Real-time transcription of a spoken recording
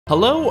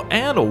Hello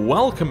and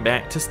welcome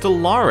back to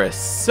Stellaris.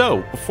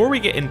 So, before we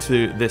get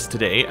into this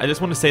today, I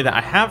just want to say that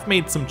I have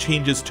made some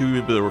changes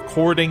to the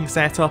recording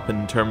setup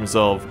in terms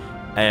of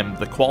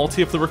the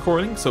quality of the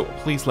recording, so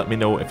please let me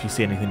know if you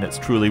see anything that's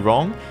truly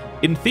wrong.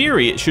 In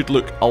theory, it should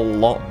look a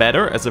lot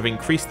better as I've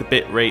increased the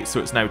bit rate so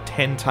it's now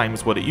 10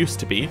 times what it used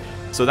to be,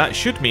 so that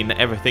should mean that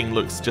everything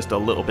looks just a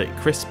little bit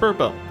crisper,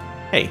 but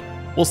hey,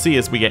 we'll see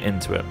as we get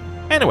into it.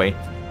 Anyway,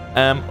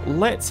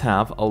 let's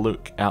have a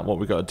look at what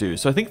we got to do.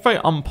 So I think if I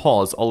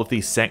unpause, all of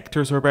these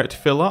sectors are about to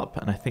fill up,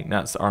 and I think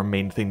that's our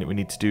main thing that we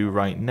need to do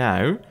right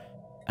now.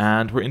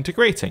 And we're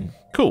integrating.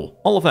 Cool,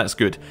 all of that's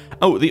good.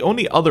 Oh, the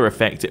only other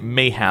effect it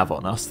may have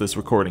on us, this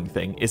recording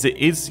thing, is it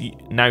is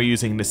now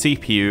using the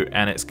CPU,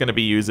 and it's going to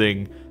be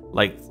using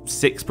like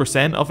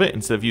 6% of it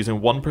instead of using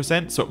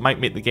 1%, so it might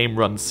make the game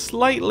run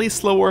slightly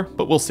slower,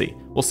 but we'll see.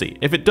 We'll see.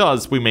 If it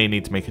does, we may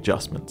need to make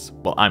adjustments.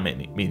 Well, I may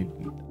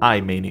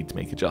need to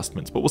make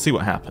adjustments, but we'll see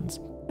what happens.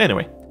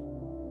 Anyway,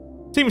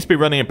 seems to be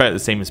running about the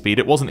same speed.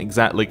 It wasn't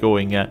exactly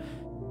going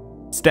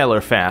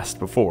stellar fast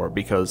before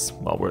because,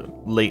 well, we're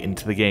late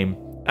into the game.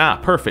 Ah,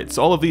 perfect.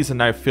 So all of these are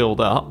now filled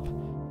up.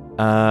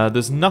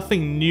 There's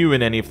nothing new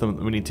in any of them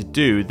that we need to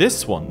do.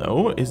 This one,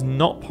 though, is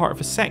not part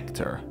of a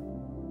sector.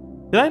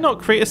 Did I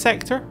not create a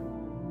sector?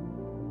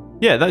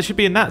 Yeah, that should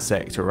be in that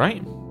sector,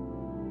 right?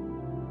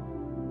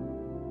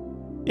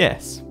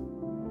 Yes.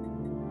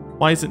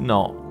 Why is it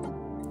not?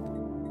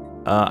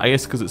 I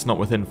guess because it's not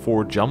within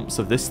 4 jumps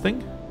of this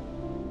thing?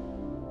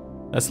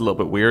 That's a little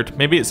bit weird.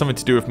 Maybe it's something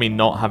to do with me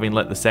not having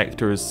let the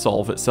sectors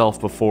solve itself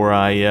before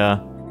I,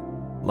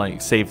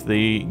 like, save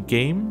the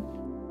game.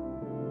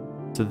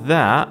 So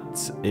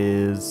that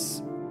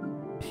is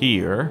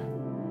here.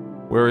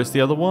 Where is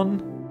the other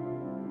one?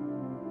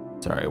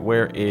 Sorry,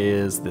 where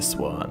is this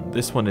one?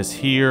 This one is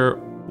here.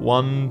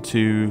 1,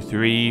 2,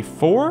 3,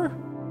 4?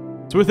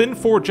 So within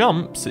 4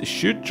 jumps, it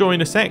should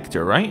join a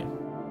sector, right?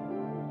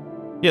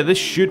 Yeah, this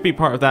should be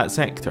part of that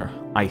sector,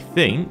 I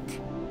think.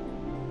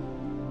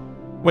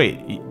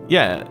 Wait,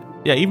 yeah,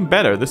 even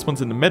better. This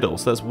one's in the middle,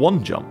 so that's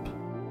 1 jump.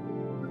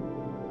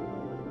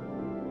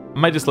 I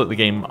might just let the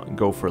game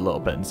go for a little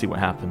bit and see what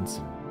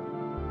happens.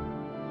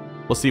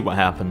 We'll see what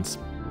happens.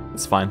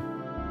 It's fine.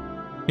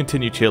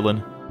 Continue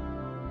chilling.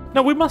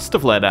 No, we must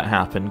have let that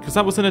happen, because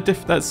that was in a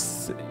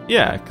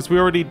yeah, because we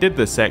already did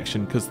this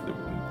section, because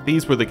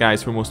these were the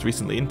guys who were most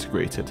recently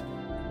integrated.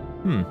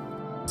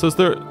 So is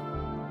there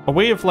a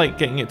way of, like,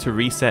 getting it to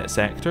reset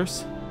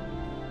sectors?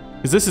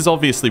 Because this is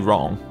obviously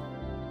wrong.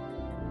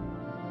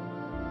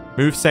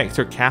 Move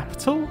sector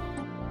capital?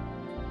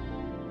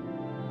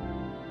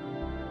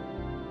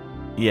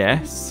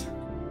 Yes.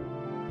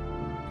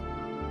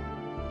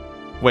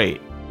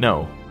 Wait,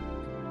 no.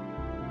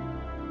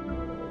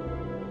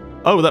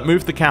 Oh, that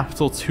moved the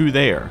capital to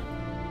there.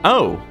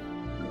 Oh!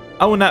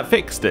 Oh, and that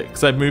fixed it,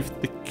 because I moved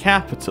the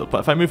capital. But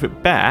if I move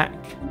it back...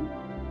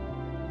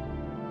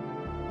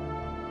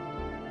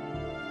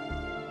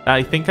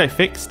 I think I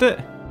fixed it?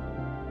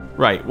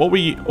 Right, what were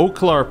you...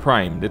 Ocalar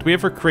Prime, did we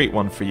ever create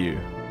one for you?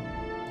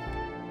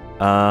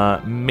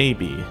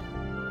 Maybe.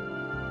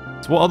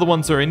 So what other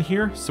ones are in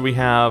here? So we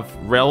have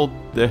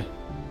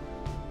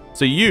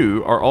So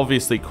you are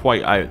obviously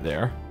quite out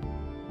there.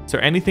 Is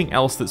there anything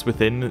else that's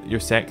within your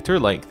sector?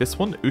 Like this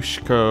one?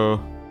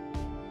 Ushkaron.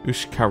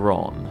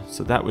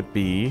 So that would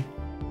be...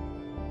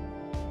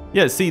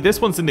 Yeah, see,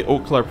 this one's in the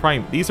Ocalar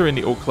Prime. These are in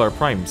the Ocalar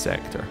Prime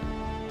sector.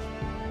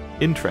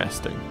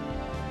 Interesting.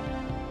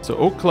 So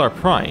Ocalar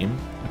Prime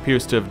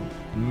appears to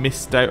have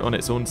missed out on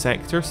its own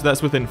sector. So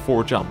that's within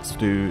 4 jumps.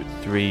 2,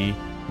 3...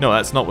 No,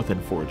 that's not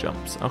within 4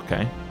 jumps.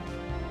 Okay.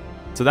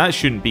 So that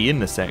shouldn't be in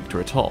the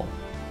sector at all.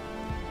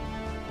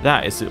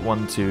 That is at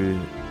 1, 2...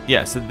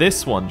 Yeah, so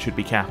this one should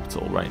be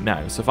capital right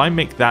now. So if I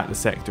make that the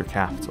sector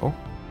capital,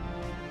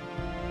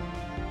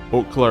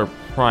 Ocalar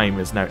Prime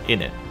is now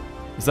in it.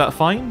 Is that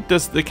fine?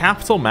 Does the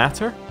capital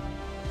matter?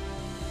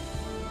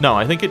 No,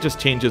 I think it just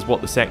changes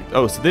what the sector...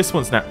 Oh, so this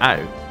one's now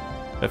out.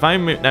 If I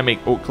now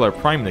make Ocalar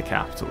Prime the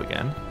capital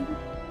again,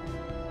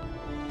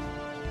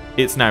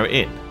 it's now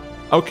in.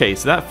 Okay,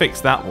 so that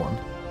fixed that one.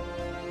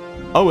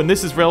 Oh, and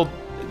this is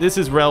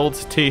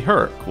Reld Te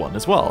Herc one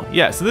as well.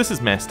 Yeah, so this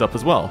is messed up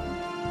as well.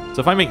 So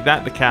if I make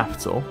that the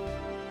capital,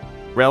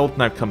 Reld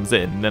now comes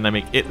in, and then I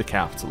make it the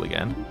capital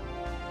again.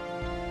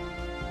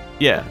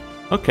 Yeah,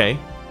 okay.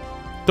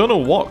 Don't know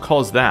what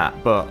caused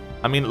that, but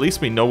I mean, at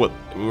least we know what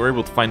we were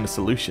able to find the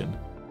solution.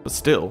 But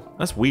still,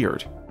 that's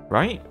weird,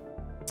 right?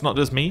 It's not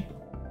just me.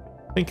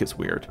 I think it's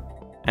weird.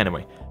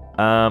 Anyway,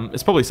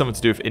 it's probably something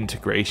to do with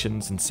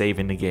integrations and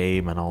saving the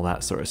game and all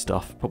that sort of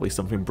stuff. Probably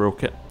something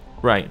broke it.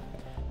 Right.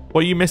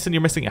 What are you missing?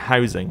 You're missing a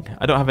housing.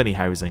 I don't have any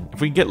housing. If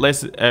we can get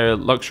less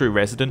luxury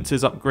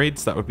residences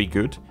upgrades, that would be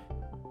good.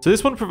 So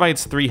this one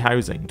provides 3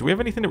 housing. Do we have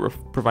anything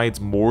that provides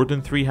more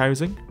than 3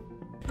 housing?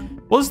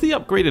 What does the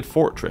upgraded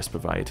fortress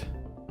provide?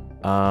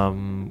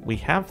 We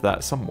have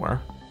that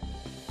somewhere.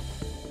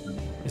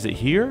 Is it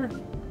here?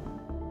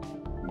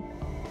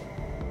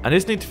 I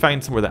just need to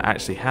find somewhere that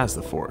actually has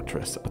the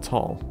fortress at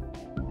all.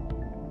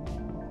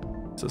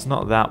 So it's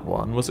not that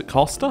one. Was it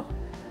Costa?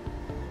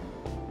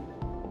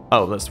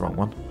 Oh, that's the wrong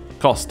one.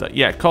 Costa.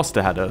 Yeah,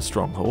 Costa had a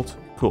stronghold.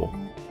 Cool.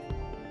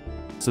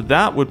 So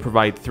that would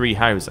provide 3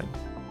 housing.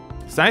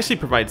 So it actually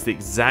provides the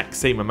exact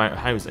same amount of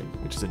housing,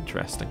 which is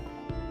interesting.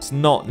 It's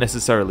not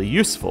necessarily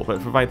useful, but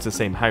it provides the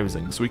same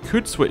housing. So we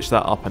could switch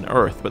that up on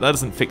Earth, but that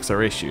doesn't fix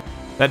our issue.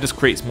 That just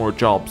creates more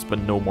jobs, but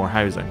no more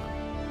housing.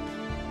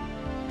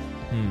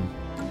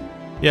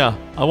 Yeah,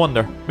 I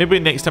wonder. Maybe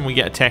next time we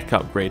get a tech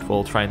upgrade,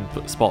 we'll try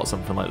and spot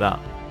something like that.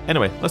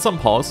 Anyway, let's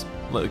unpause,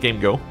 let the game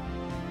go.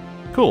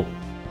 Cool.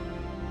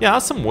 Yeah,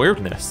 that's some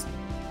weirdness.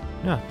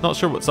 Yeah, not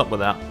sure what's up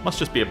with that. Must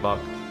just be a bug.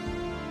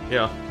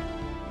 Yeah.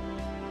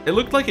 It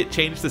looked like it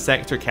changed the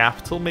sector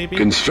capital, maybe.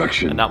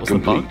 Construction and that was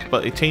complete. the bug,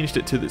 but it changed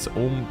it to its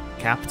own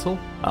capital?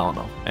 I don't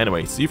know.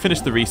 Anyway, so you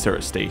finished the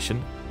research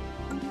station.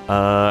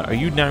 Are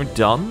you now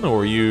done,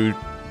 or are you...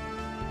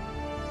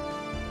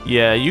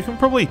 Yeah, you can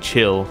probably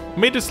chill.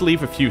 We may just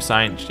leave a few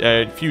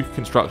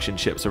construction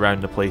ships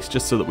around the place,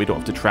 just so that we don't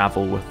have to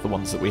travel with the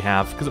ones that we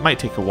have, because it might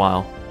take a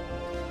while.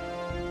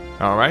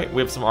 Alright,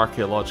 we have some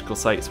archaeological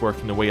sites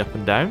working their way up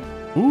and down.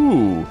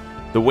 Ooh,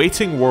 the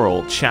waiting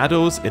world,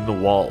 shadows in the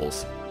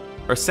walls.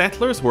 Our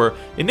settlers were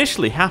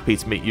initially happy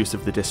to make use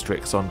of the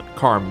districts on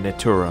Carm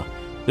Natura.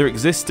 Their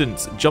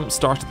existence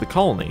jump-started the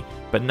colony,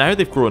 but now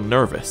they've grown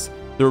nervous.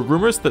 There are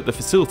rumours that the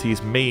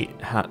facilities may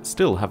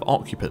still have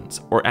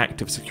occupants or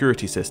active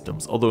security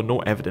systems, although no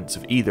evidence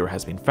of either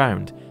has been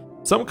found.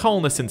 Some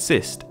colonists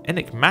insist,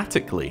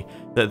 enigmatically,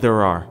 that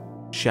there are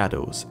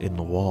shadows in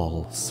the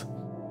walls.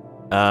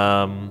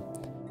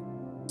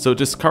 So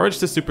discourage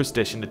the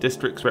superstition. The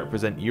districts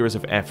represent years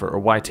of effort, or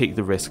why take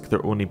the risk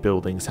their only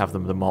buildings have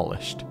them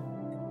demolished?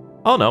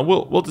 Oh no,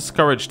 we'll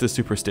discourage the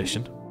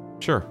superstition.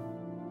 Sure.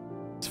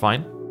 It's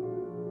fine.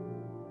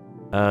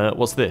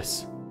 What's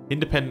this?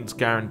 Independence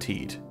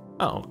guaranteed.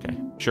 Oh, okay.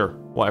 Sure.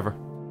 Whatever.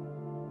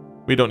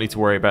 We don't need to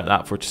worry about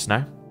that for just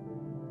now.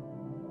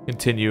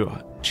 Continue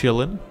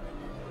chilling.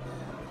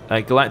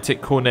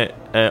 Galactic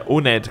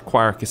Oned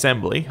Quark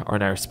Assembly are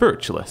now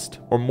spiritualist,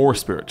 or more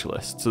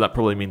spiritualist. So that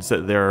probably means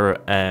that they're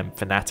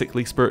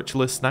fanatically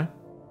spiritualists now.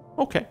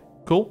 Okay,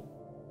 cool.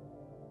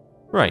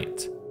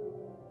 Right.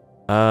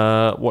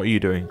 What are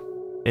you doing?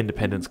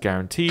 Independence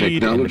guaranteed.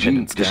 Technology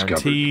Independence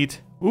guaranteed.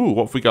 discovered. Ooh,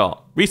 what have we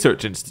got?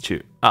 Research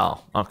Institute.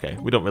 Oh, okay.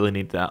 We don't really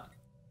need that.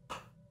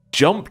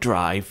 Jump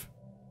drive.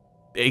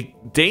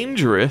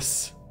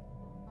 Dangerous.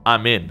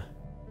 I'm in.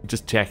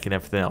 Just checking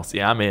everything else.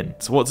 Yeah, I'm in.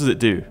 So what does it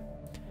do?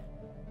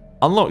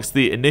 Unlocks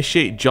the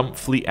initiate jump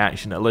fleet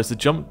action. It allows the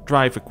jump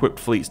drive equipped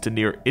fleets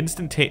to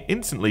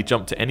instantly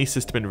jump to any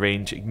system in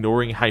range,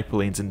 ignoring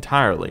hyperlanes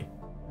entirely.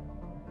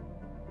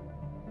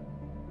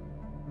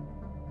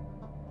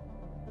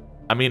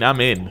 I mean,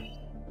 I'm in.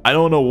 I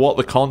don't know what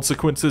the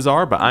consequences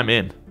are, but I'm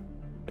in.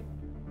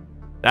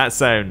 That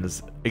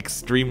sounds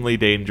extremely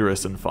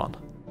dangerous and fun.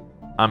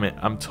 I'm in.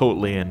 I'm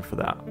totally in for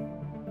that.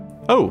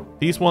 Oh,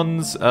 these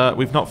ones,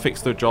 we've not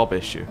fixed their job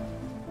issue.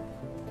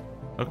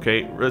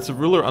 Okay, it's a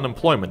ruler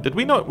unemployment. Did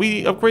we not?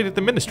 We upgraded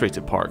the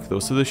administrative park, though,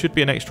 so there should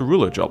be an extra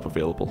ruler job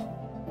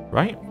available.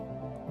 Right?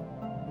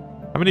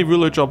 How many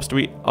ruler jobs do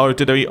we... Or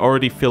did we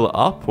already fill it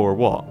up, or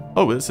what?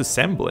 Oh, it's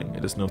assembling, I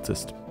just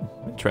noticed.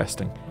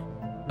 Interesting.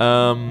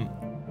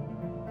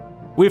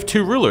 We have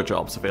 2 ruler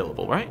jobs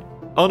available, right?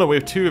 Oh no, we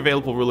have 2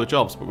 available ruler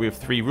jobs, but we have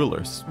 3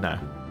 rulers now.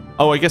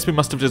 Oh, I guess we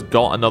must have just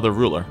got another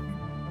ruler.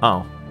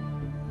 Oh.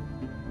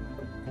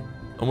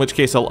 In which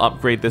case I'll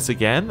upgrade this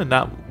again, and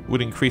that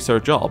would increase our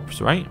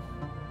jobs, right?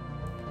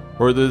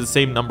 Or are there the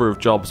same number of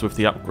jobs with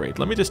the upgrade?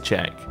 Let me just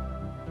check.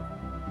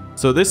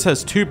 So this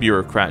has 2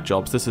 bureaucrat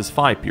jobs, this has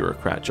 5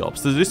 bureaucrat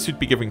jobs. So this should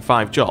be giving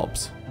 5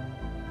 jobs.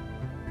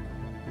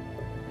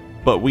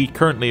 But we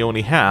currently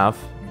only have...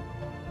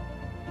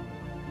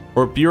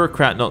 Or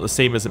bureaucrat not the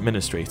same as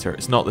administrator?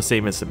 It's not the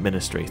same as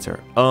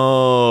administrator.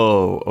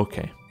 Oh,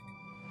 okay.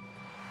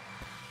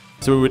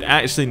 So we would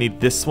actually need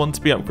this one to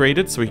be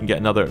upgraded so we can get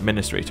another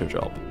administrator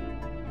job.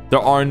 There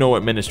are no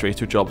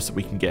administrator jobs that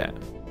we can get.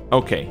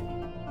 Okay.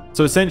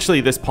 So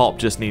essentially this pop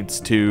just needs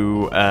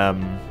to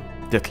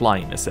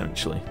decline,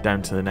 essentially,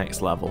 down to the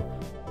next level.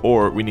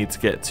 Or we need to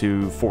get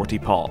to 40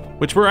 pop,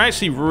 which we're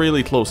actually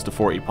really close to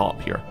 40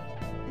 pop here.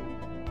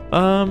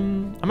 I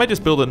might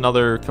just build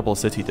another couple of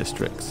city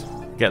districts.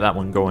 Get that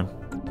one going.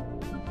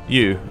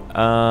 You're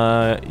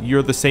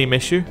the same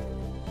issue?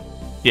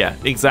 Yeah,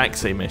 exact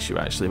same issue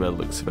actually by the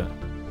looks of it.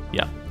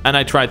 Yeah, and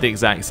I tried the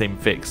exact same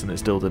fix and it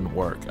still didn't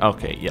work.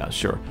 Okay, yeah,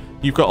 sure.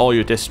 You've got all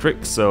your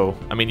districts, so,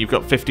 I mean, you've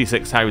got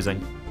 56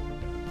 housing.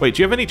 Wait,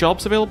 do you have any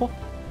jobs available?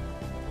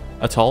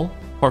 At all?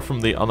 Apart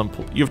from the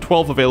unemployed? You have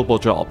 12 available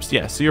jobs.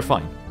 Yeah, so you're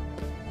fine.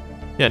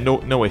 Yeah,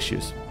 no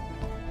issues.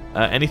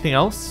 Anything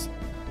else?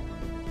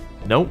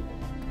 Nope.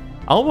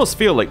 I almost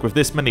feel like with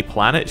this many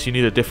planets, you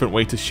need a different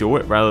way to show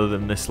it rather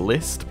than this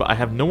list, but I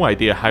have no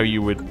idea how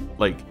you would,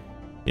 like,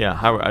 yeah,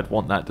 how I'd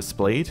want that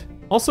displayed.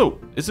 Also,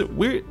 is it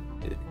weird?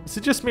 Is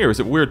it just me, or is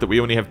it weird that we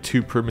only have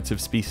 2 primitive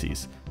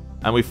species?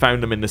 And we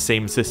found them in the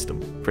same system,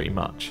 pretty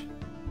much.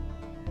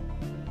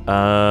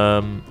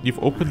 You've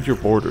opened your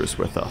borders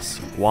with us.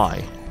 Why?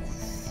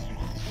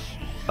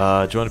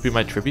 Do you want to be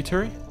my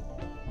tributary?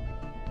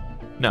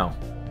 No.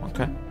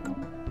 Okay.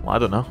 Well, I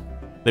don't know.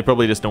 They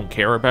probably just don't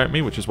care about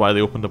me, which is why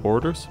they opened the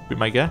borders, would be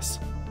my guess.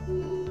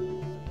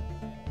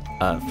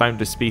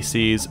 Found a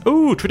species.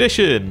 Ooh,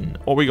 tradition!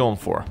 What are we going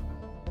for?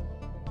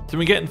 So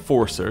we get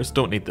enforcers,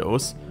 don't need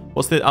those.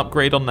 What's the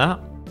upgrade on that?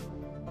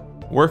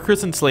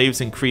 Workers and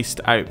slaves increased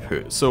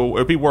output. So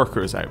it'll be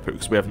workers output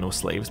because we have no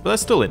slaves, but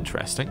that's still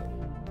interesting.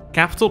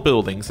 Capital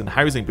buildings and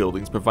housing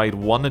buildings provide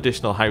 1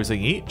 additional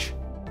housing each.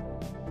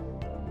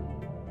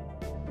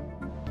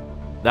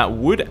 That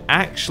would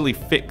actually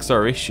fix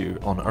our issue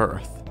on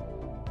Earth.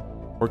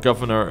 Or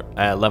governor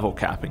level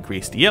cap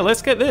increased. Yeah,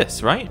 let's get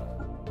this, right?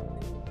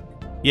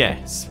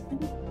 Yes.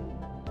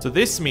 So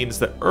this means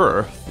that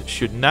Earth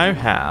should now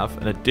have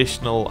an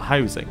additional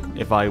housing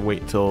if I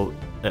wait till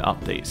it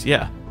updates.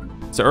 Yeah.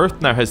 So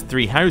Earth now has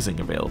 3 housing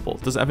available.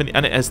 Does it have any?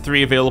 And it has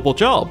 3 available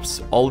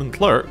jobs, all in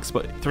clerks,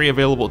 but 3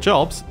 available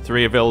jobs,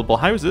 3 available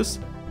houses.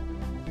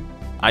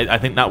 I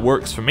think that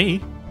works for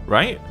me,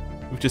 right?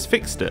 We've just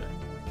fixed it.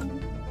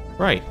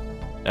 Right.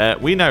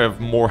 We now have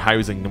more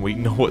housing than we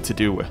know what to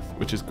do with,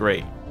 which is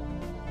great.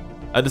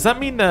 Does that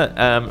mean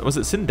that, was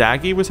it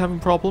Sindagi was having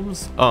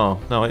problems? Oh,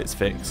 no, it's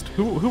fixed.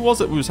 Who was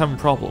it who was having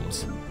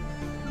problems?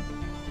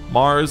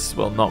 Mars?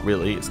 Well, not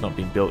really. It's not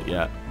been built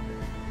yet.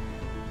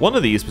 One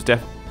of these was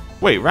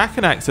Wait,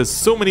 Rakanax has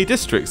so many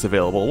districts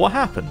available. What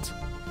happened?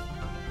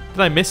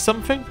 Did I miss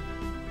something?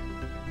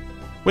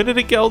 When did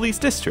it get all these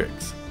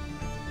districts?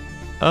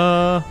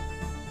 Huh.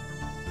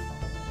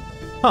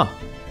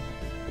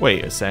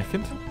 Wait a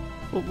second.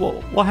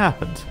 What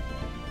happened?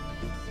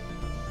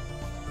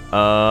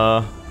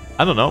 I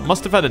don't know. It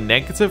must have had a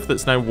negative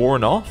that's now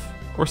worn off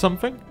or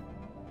something.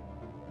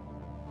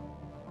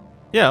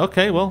 Yeah,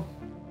 okay, well.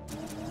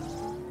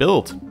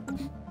 Build.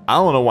 I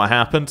don't know what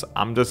happened.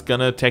 I'm just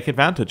gonna take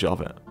advantage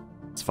of it.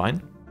 It's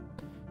fine.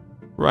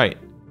 Right.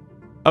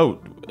 Oh,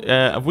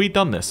 have we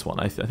done this one?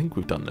 I think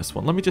we've done this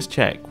one. Let me just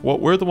check. What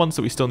were the ones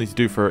that we still need to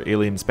do for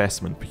alien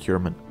specimen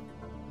procurement?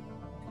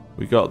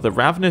 We got the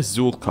Ravenous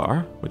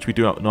Zulkar, which we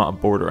do not have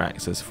border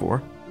access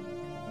for.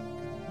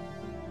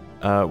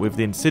 With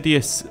the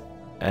Insidious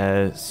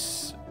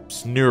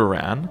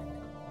Snuran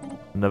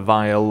and the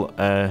Vile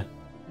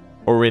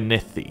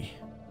Orinithi.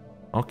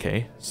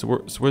 Okay, so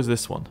where's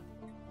this one?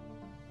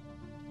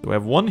 So we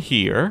have one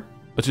here,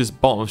 which is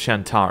bottom of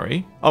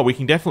Shantari. Oh, we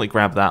can definitely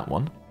grab that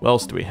one. What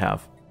else do we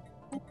have?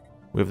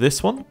 We have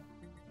this one,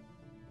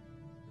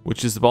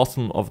 which is the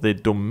bottom of the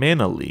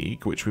Domena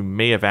League, which we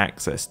may have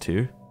access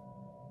to.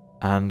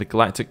 And the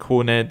Galactic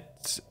Community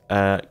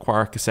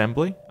Quark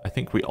Assembly, I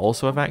think we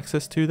also have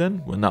access to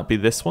then. Wouldn't that be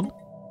this one?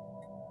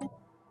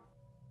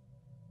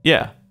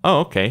 Yeah.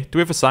 Oh, okay. Do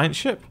we have a science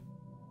ship?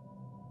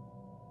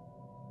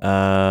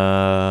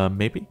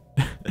 Maybe?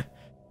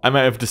 I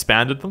might have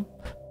disbanded them.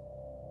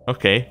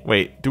 Okay,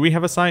 wait. Do we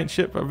have a science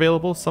ship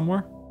available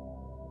somewhere?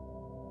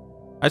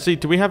 Actually,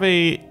 do we have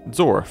a...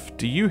 Zorf,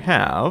 do you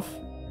have...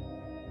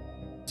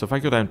 So if I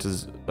go down to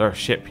our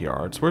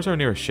shipyards, where's our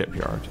nearest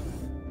shipyard?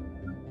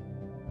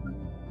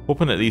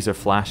 Hoping that these are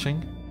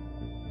flashing.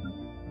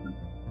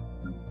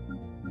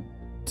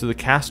 So the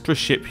Castra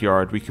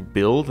shipyard we could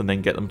build and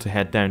then get them to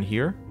head down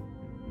here.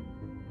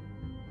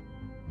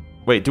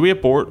 Wait, do we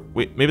have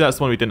Wait, maybe that's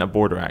the one we didn't have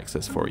border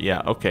access for.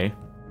 Yeah, okay.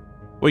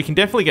 Well, we can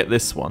definitely get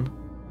this one.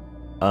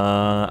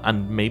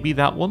 And maybe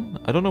that one?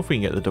 I don't know if we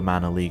can get the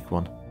Domana League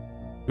one.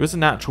 There is a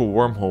natural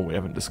wormhole we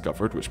haven't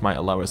discovered, which might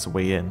allow us a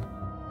way in.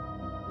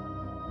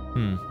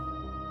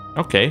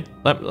 Okay,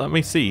 let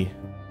me see.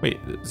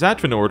 Wait,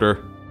 Zadran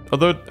Order.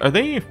 Although, are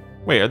they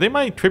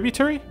my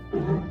tributary?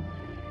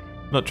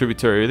 Not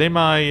tributary, are they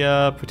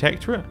my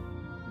protectorate?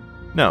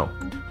 No.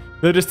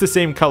 They're just the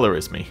same color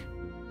as me.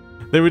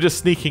 They were just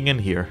sneaking in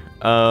here.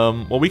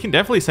 Well, we can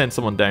definitely send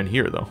someone down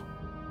here, though.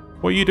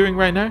 What are you doing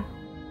right now?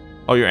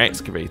 Oh, you're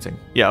excavating.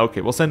 Yeah,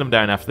 okay, we'll send them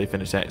down after they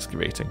finish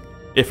excavating.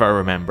 If I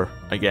remember,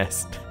 I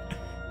guess.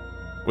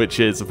 Which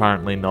is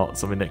apparently not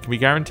something that can be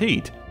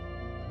guaranteed.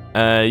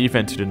 You've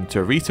entered into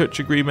a research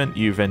agreement.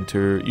 You've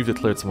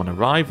declared someone a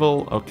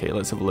rival. Okay,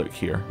 let's have a look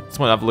here. Let's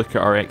have a look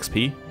at our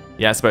XP.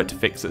 Yeah, it's about to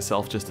fix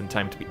itself just in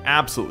time to be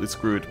absolutely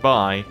screwed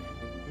by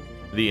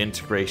the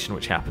integration,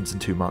 which happens in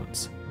 2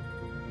 months.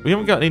 We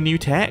haven't got any new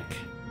tech?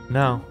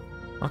 No.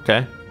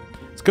 Okay.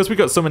 It's because we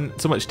got so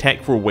much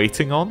tech we're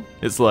waiting on.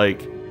 It's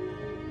like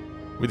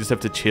we just have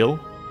to chill,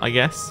 I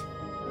guess.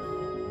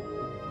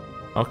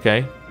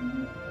 Okay.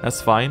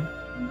 That's fine.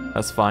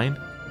 That's fine.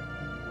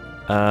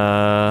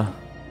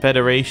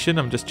 Federation,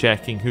 I'm just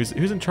checking who's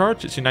in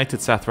charge. It's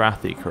United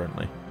Sathrathi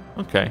currently.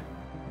 Okay.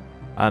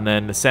 And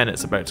then the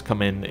Senate's about to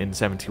come in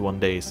 71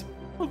 days.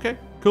 Okay,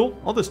 cool.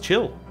 I'll just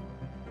chill.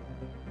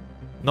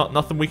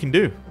 Nothing we can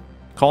do.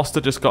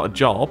 Costa just got a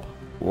job.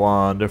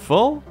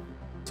 Wonderful.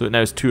 So it now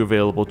has 2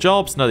 available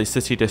jobs. Now the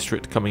city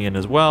district coming in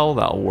as well.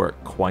 That'll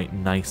work quite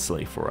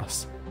nicely for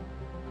us.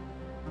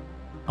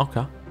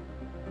 Okay.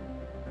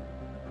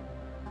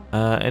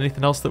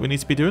 Anything else that we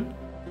need to be doing?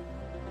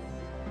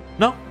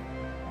 No.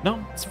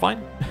 No, it's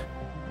fine.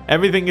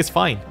 Everything is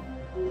fine.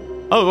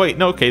 Oh, wait,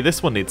 no, okay,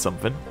 this one needs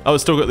something. Oh,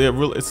 it's still got the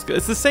rule. It's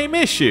the same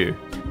issue.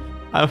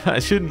 I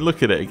shouldn't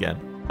look at it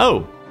again.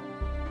 Oh,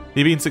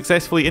 they've been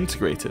successfully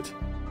integrated.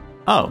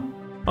 Oh,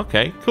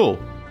 okay, cool.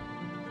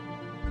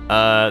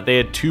 They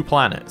had 2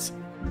 planets.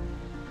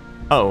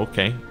 Oh,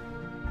 okay.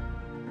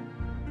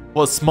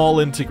 Well, small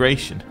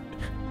integration.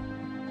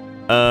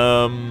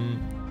 Well,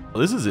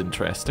 this is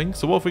interesting.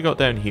 So what have we got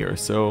down here?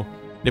 So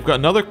they've got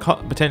another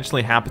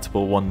potentially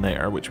habitable one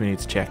there, which we need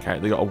to check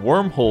out. They got a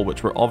wormhole,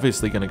 which we're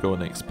obviously going to go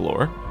and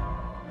explore.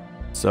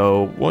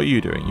 So what are you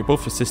doing? You're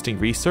both assisting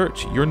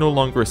research. You're no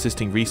longer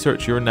assisting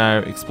research. You're now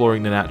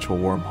exploring the natural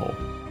wormhole.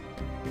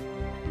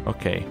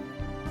 Okay.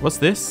 What's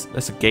this?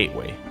 That's a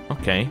gateway.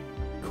 Okay.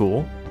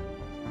 Cool.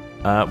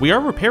 We are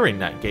repairing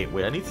that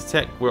gateway. I need to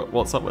check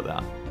what's up with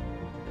that.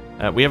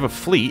 We have a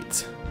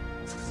fleet.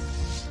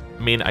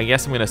 I mean, I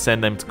guess I'm going to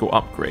send them to go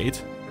upgrade.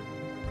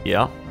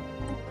 Yeah.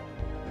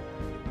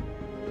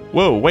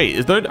 Whoa,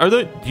 wait.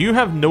 Do you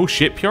have no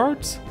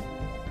shipyards?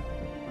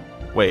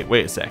 Wait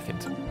a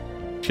second.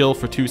 Chill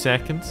for 2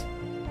 seconds.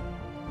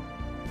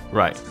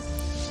 Right.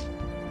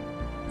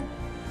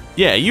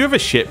 Yeah, you have a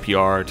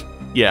shipyard.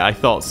 Yeah, I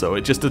thought so.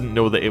 It just didn't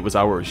know that it was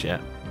ours yet.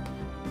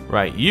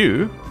 Right,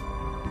 you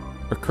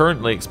are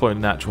currently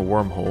exploring the natural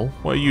wormhole.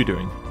 What are you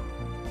doing?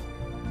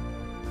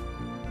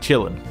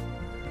 Chilling.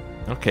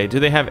 Okay,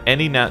 do they have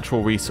any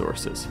natural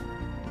resources?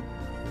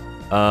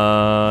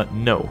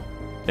 No.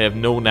 They have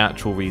no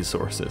natural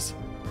resources.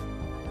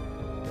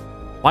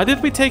 Why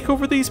did we take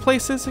over these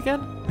places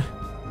again?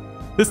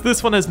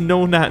 This one has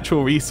no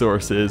natural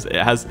resources.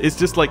 It's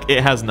just like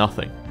it has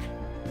nothing.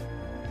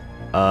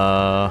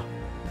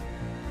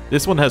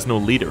 This one has no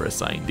leader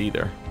assigned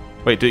either.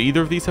 Wait, do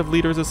either of these have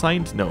leaders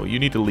assigned? No, you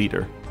need a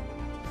leader.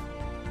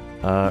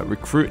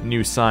 Recruit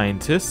new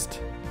scientist.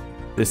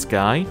 This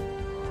guy.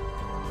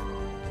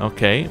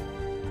 Okay.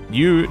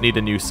 You need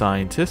a new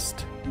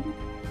scientist.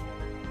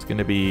 It's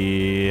gonna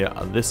be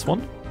this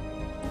one.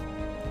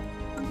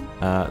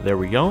 There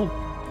we go.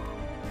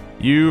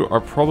 You are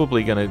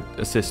probably going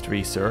to assist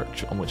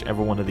research on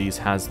whichever one of these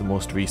has the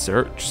most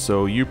research.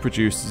 So you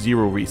produce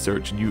 0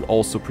 research and you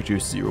also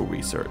produce 0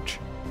 research.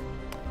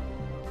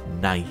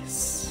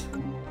 Nice.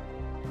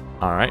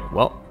 Alright,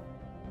 well.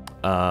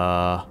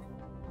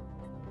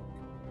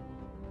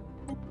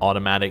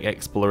 Automatic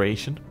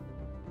exploration.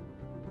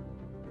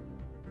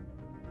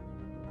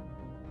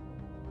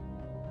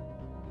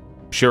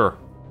 Sure.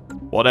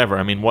 Whatever.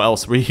 I mean, what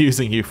else were we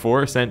using you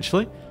for,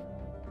 essentially?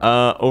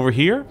 Over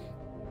here.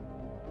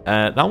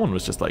 That one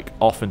was just like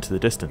off into the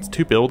distance.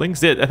 2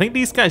 buildings. Yeah, I think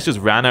these guys just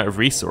ran out of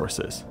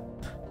resources.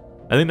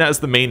 I think that's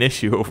the main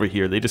issue over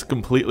here. They just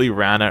completely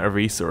ran out of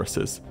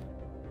resources.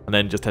 And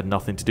then just had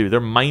nothing to do.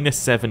 They're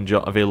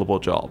 -7 available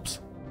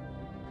jobs.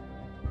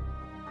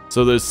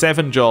 So there's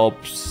 7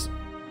 jobs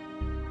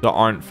that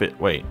aren't fit.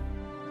 Wait.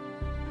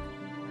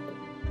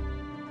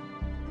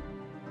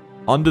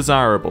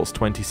 Undesirables,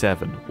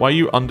 27. Why are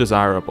you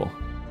undesirable?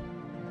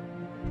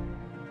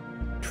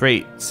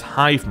 Traits,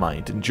 hive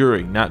mind,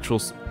 enduring, natural...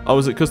 Oh,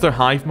 is it because they're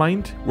hive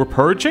mind? We're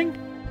purging?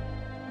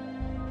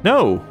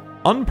 No,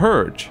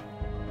 unpurge.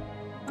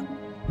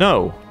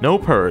 No, no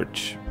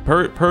purge.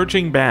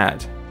 Purging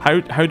bad.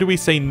 How do we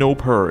say no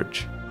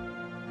purge?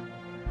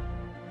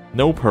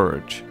 No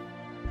purge.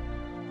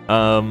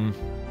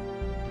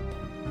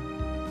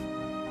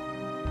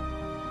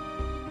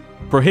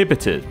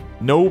 Prohibited.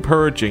 No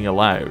purging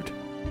allowed.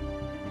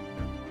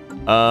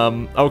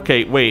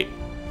 Okay, wait.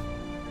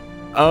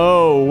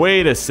 Oh,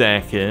 wait a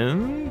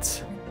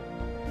second.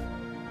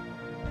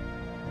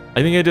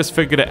 I think I just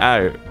figured it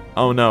out.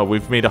 Oh no,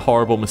 we've made a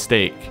horrible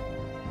mistake.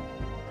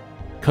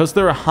 Because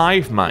they're a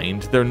hive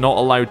mind, they're not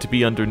allowed to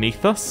be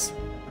underneath us.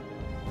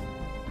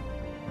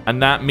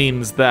 And that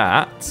means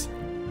that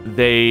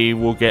they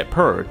will get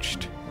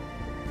purged.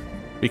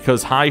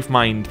 Because hive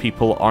mind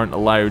people aren't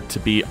allowed to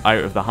be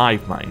out of the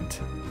hive mind.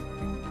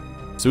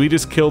 So we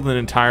just killed an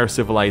entire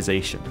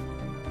civilization.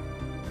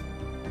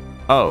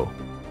 Oh.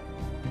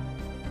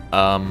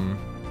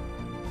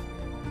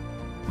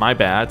 My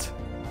bad.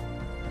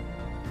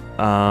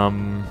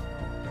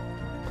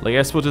 I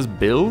guess we'll just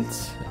build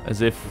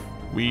as if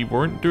we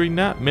weren't doing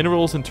that.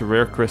 Minerals into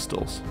rare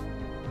crystals.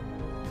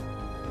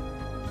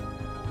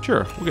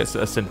 Sure, we'll get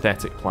a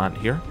synthetic plant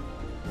here.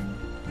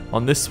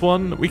 On this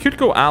one, we could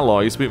go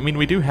alloys. I mean,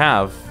 we do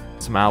have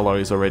some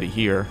alloys already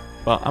here,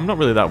 but I'm not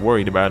really that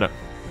worried about it.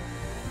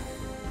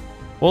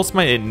 What else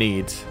might it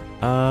need?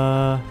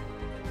 I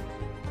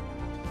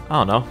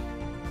don't know.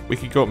 We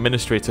could go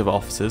administrative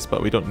offices,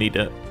 but we don't need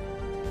it.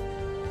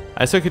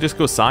 I guess I could just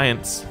go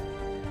science.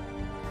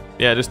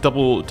 Yeah, just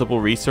double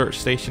research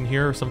station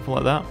here or something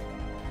like that.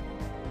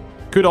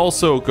 Could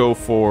also go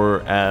for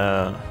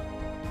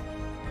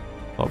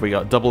what have we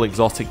got? Double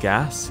exotic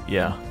gas.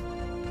 Yeah.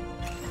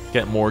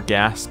 Get more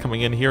gas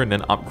coming in here and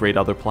then upgrade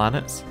other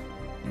planets.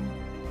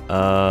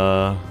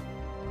 You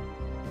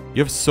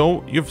have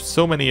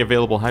so many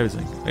available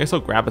housing. I guess I'll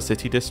grab a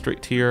city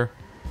district here.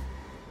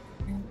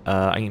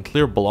 I can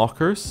clear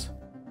blockers.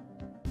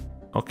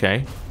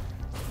 Okay.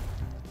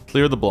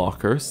 Clear the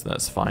blockers,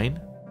 that's fine.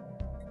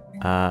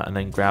 And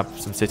then grab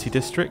some city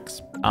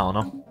districts. I don't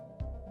know.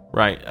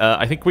 Right,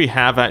 I think we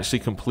have actually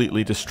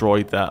completely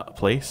destroyed that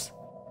place.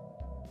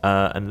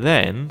 And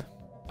then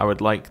I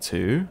would like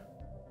to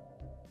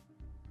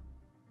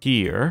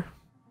here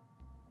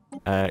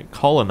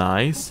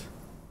colonize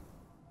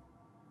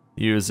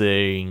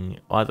using,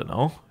 I don't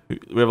know,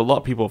 we have a lot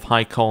of people with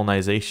high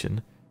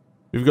colonization.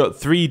 We've got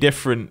 3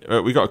 different,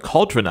 we've got a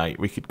Codronite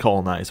we could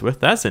colonize with.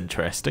 That's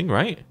interesting,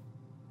 right?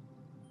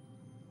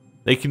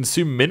 They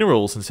consume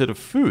minerals instead of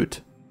food.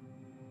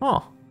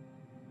 Oh,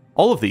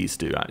 all of these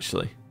do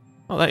actually.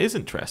 Oh, that is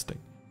interesting.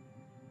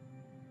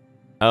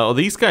 Oh,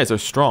 these guys are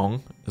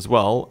strong as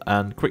well,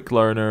 and quick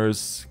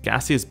learners,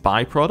 gaseous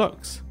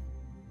byproducts.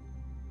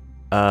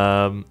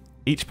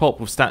 Each pulp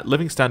with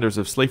living standards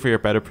of slavery or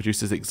better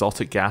produces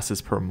exotic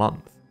gases per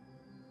month.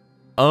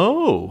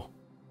 Oh,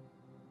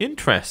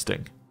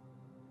 interesting.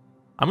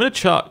 I'm gonna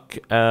chuck.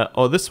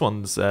 Oh, this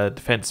one's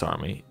defense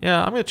army.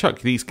 Yeah, I'm gonna chuck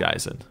these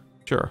guys in.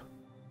 Sure.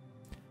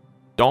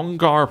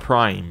 Dongar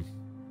Prime.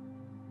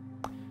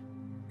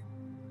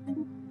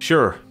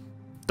 Sure.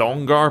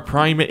 Dongar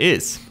Prime it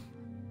is.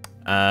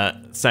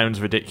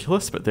 Sounds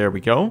ridiculous, but there we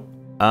go.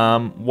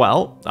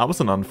 Well, that was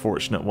an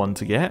unfortunate one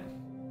to get.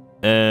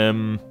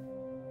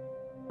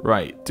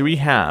 Right, do we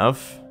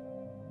have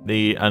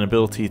an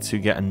ability to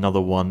get another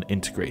one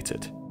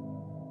integrated?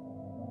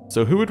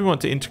 So who would we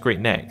want to integrate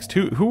next?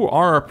 Who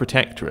are our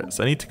protectorates?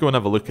 I need to go and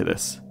have a look at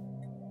this.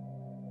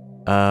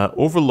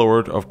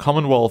 Overlord of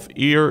Commonwealth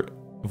Ir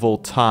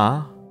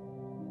Volta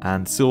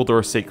and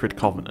Sildor Sacred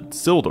Covenant.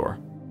 Sildor,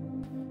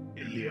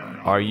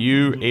 are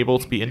you able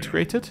to be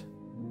integrated?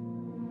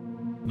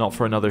 Not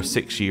for another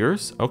 6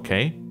 years.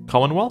 Okay.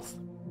 Commonwealth?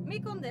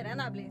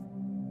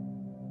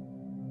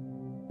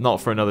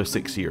 Not for another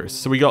 6 years.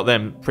 So we got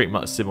them pretty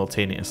much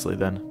simultaneously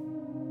then.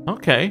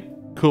 Okay,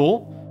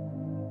 cool.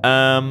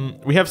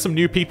 We have some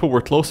new people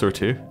we're closer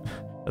to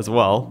as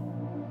well,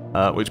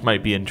 which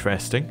might be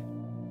interesting.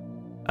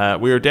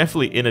 We are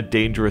definitely in a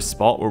dangerous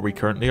spot where we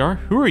currently are.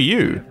 Who are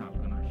you?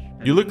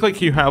 You look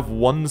like you have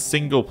one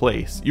single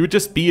place. You would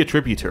just be a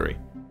tributary.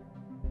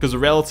 Because the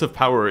relative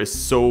power is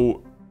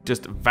so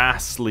just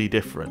vastly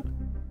different.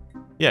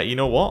 Yeah, you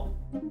know what?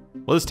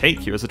 We'll just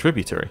take you as a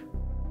tributary.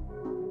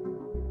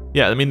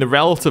 Yeah, I mean, the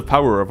relative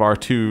power of our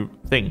 2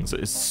 things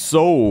is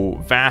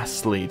so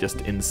vastly,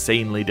 just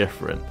insanely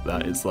different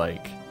that it's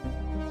like,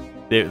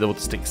 they'll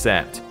just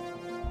accept.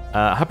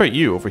 How about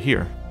you over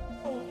here?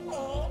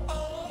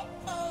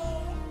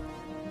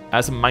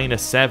 As a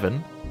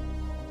 -7,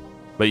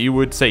 but you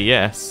would say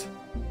yes.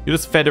 You're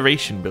just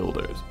Federation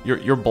builders.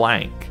 You're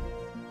blank.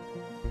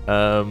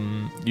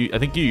 I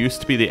think you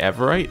used to be the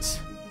Everites.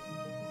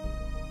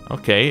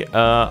 Okay,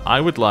 I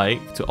would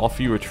like to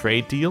offer you a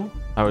trade deal.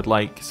 I would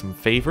like some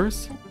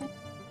favors.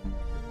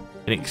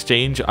 In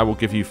exchange, I will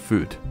give you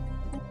food.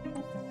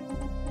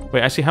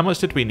 Wait, actually, how much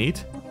did we need?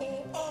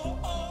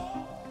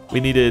 We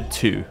needed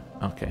 2.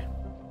 Okay.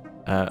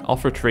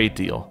 Offer trade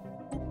deal.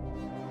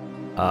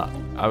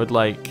 I would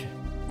like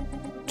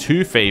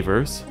 2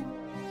 favors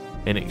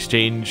in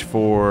exchange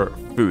for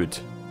food.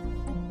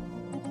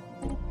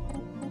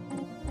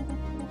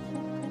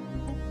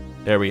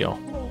 There we go.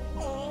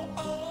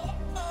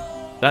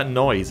 That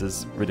noise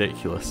is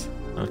ridiculous.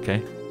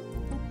 Okay.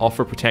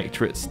 Offer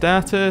protectorate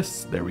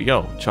status. There we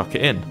go. Chuck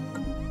it in.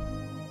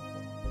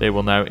 They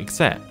will now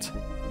accept.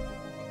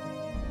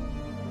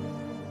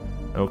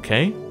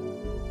 Okay.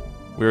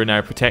 We're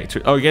now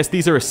protectorate. Oh, I guess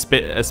these are a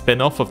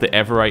spin-off of the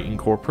Everite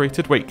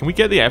Incorporated. Wait, can we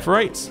get the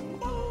Everites?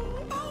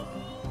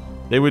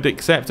 They would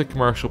accept a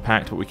commercial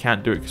pact, but we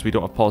can't do it because we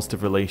don't have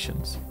positive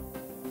relations.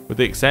 Would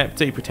they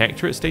accept a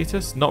protectorate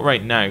status? Not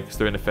right now because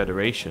they're in a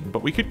federation,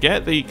 but we could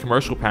get the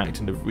commercial pact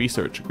and the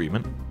research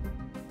agreement.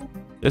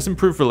 Let's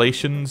improve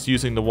relations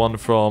using the one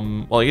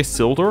from, well, I guess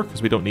Sildor,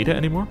 because we don't need it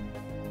anymore.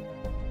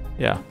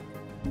 Yeah.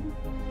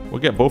 We'll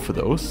get both of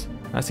those.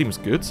 That seems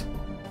good.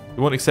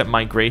 We won't accept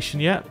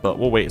migration yet, but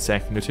we'll wait a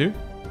second or 2.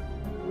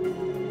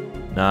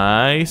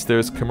 Nice.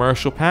 There's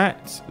commercial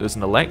pact. There's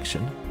an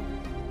election.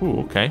 Ooh,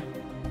 okay.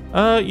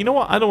 You know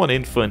what? I don't want to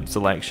influence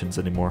elections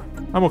anymore.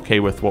 I'm okay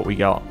with what we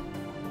got.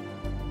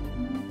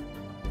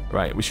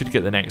 Right, we should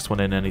get the next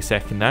one in any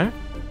second now.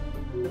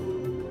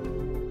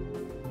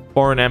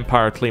 Foreign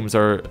Empire claims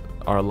our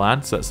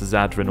land, so that's the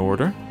Zadran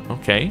Order.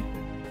 Okay.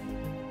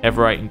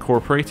 Everite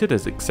Incorporated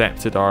has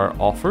accepted our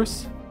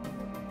offers.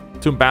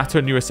 To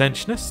embatter new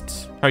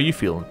Ascensionists? How are you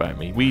feeling about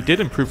me? We did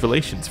improve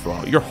relations for a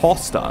while. You're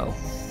hostile.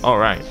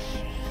 Alright.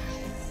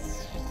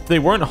 If they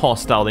weren't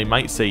hostile, they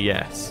might say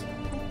yes.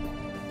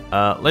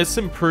 Let's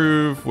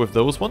improve with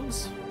those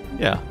ones.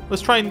 Yeah,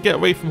 let's try and get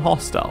away from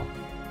hostile.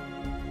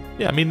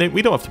 Yeah, I mean,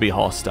 we don't have to be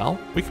hostile.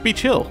 We could be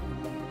chill.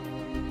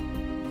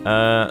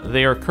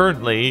 They are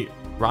currently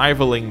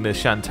rivaling the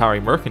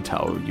Shantari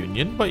Mercantile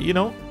Union, but you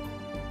know,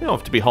 they don't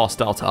have to be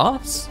hostile to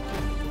us.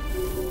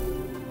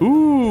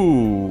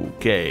 Ooh,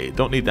 okay.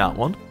 Don't need that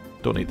one.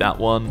 Don't need that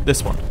one.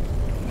 This one.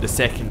 The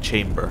second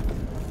chamber.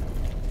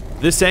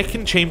 The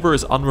second chamber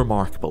is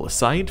unremarkable,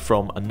 aside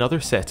from another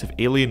set of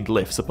alien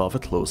glyphs above a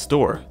closed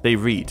door. They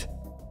read,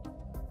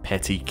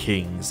 "Petty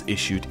kings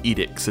issued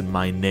edicts in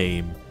my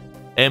name.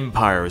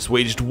 Empires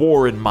waged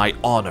war in my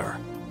honor.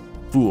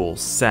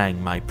 Fools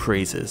sang my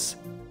praises.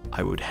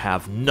 I would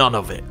have none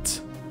of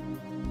it.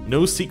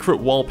 No secret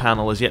wall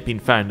panel has yet been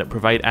found that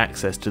provide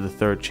access to the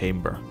third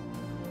chamber.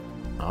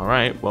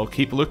 Alright, well,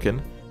 keep looking.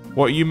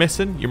 What are you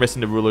missing? You're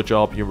missing the ruler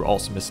job. You're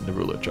also missing the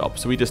ruler job.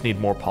 So we just need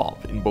more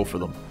pop in both of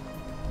them.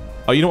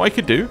 Oh, you know what I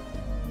could do?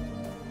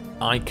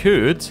 I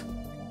could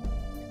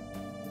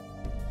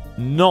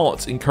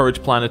not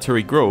encourage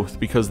planetary growth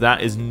because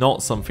that is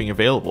not something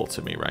available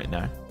to me right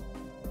now.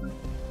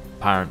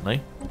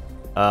 Apparently.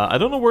 I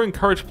don't know where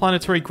encourage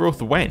planetary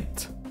growth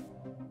went.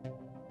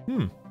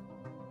 I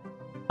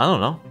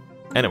don't know.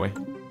 Anyway.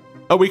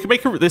 Oh, we could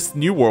make this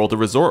new world a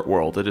resort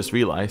world, I just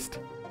realized.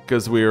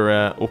 Because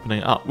we're opening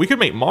it up. We could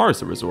make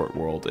Mars a resort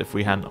world if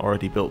we hadn't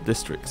already built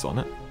districts on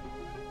it.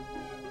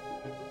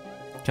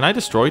 Can I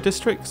destroy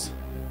districts?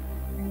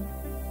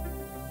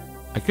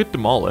 I could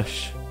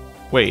demolish.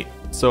 Wait,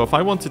 so if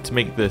I wanted to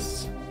make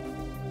this...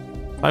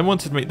 If I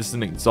wanted to make this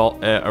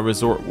a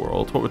resort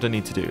world, what would I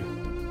need to do?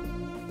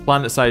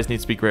 Planet size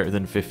needs to be greater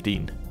than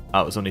 15.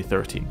 Oh, it was only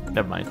 13.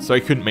 Never mind. So I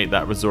couldn't make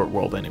that resort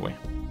world anyway.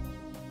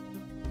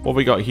 What have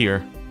we got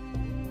here?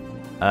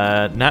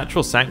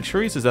 Natural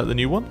sanctuaries, is that the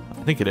new one?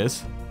 I think it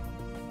is.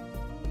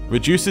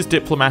 Reduces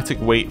diplomatic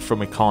weight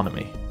from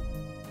economy.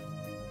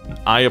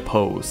 I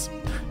oppose.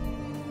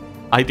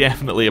 I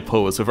definitely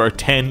oppose with our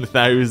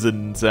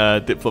 10,000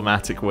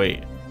 diplomatic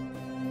weight.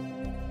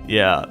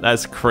 Yeah,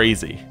 that's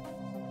crazy.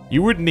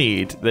 You would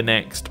need the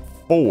next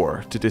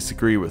 4 to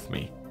disagree with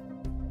me.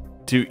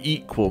 To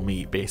equal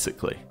me,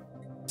 basically.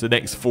 It's the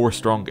next 4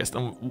 strongest.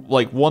 And,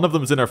 like, one of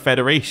them's in our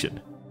federation.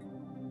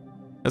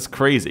 That's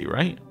crazy,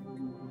 right?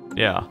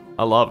 Yeah,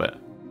 I love it.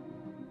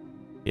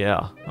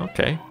 Yeah,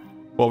 okay.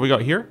 What have we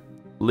got here?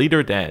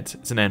 Leader dead.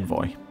 It's an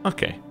envoy.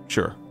 Okay,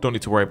 sure. Don't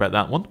need to worry about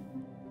that one.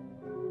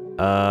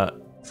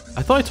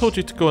 I thought I told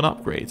you to go and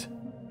upgrade.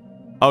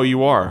 Oh,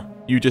 you are.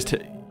 You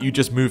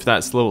just moved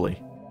that slowly.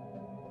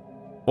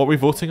 What are we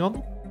voting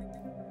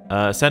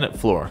on? Senate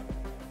floor.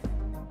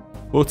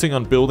 Voting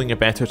on building a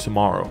better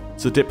tomorrow.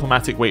 So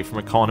diplomatic weight from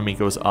economy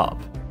goes up.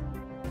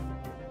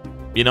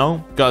 You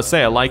know, gotta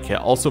say I like it.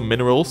 Also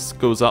minerals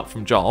goes up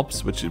from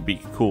jobs, which would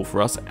be cool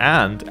for us.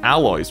 And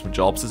alloys from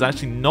jobs is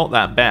actually not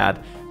that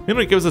bad. You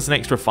know, it gives us an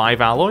extra 5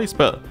 alloys,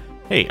 but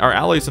hey, our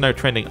alloys are now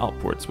trending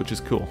upwards, which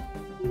is cool.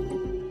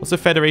 What's the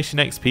Federation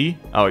XP?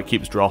 Oh, it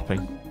keeps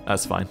dropping.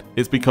 That's fine.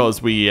 It's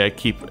because we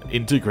keep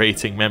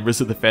integrating members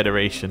of the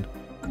Federation.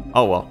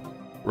 Oh well.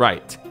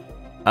 Right.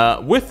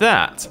 With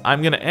that,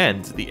 I'm going to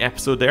end the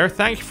episode there.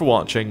 Thank you for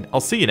watching.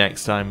 I'll see you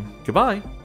next time. Goodbye.